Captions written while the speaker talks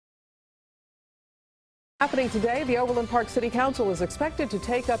Happening today, the Overland Park City Council is expected to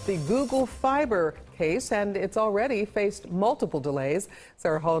take up the Google Fiber case, and it's already faced multiple delays.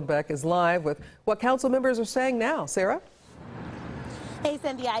 Sarah Hollenbeck is live with what council members are saying now. Sarah? Hey,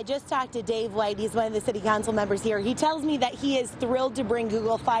 Cynthia, I just talked to Dave White. He's one of the city council members here. He tells me that he is thrilled to bring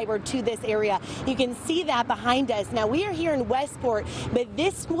Google Fiber to this area. You can see that behind us. Now, we are here in Westport, but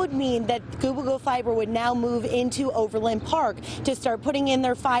this would mean that Google Fiber would now move into Overland Park to start putting in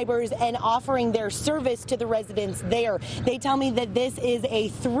their fibers and offering their service to the residents there. They tell me that this is a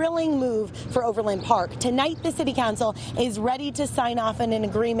thrilling move for Overland Park. Tonight, the city council is ready to sign off on an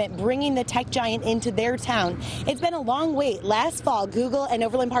agreement bringing the tech giant into their town. It's been a long wait. Last fall, Google and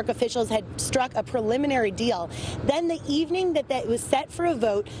Overland Park officials had struck a preliminary deal. Then the evening that was set for a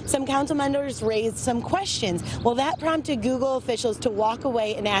vote, some council members raised some questions. Well, that prompted Google officials to walk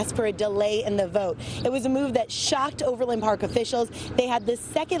away and ask for a delay in the vote. It was a move that shocked Overland Park officials. They had the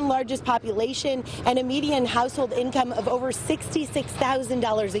second largest population and a median household income of over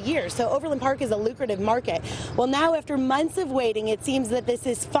 $66,000 a year. So Overland Park is a lucrative market. Well, now after months of waiting, it seems that this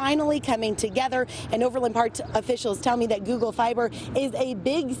is finally coming together, and Overland Park officials tell me that Google Fiber is a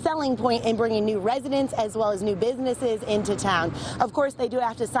big selling point in bringing new residents as well as new businesses into town. Of course, they do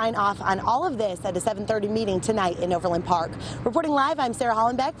have to sign off on all of this at a 7:30 meeting tonight in Overland Park. Reporting live, I'm Sarah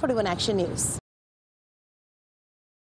Hollenbeck, 41 Action News.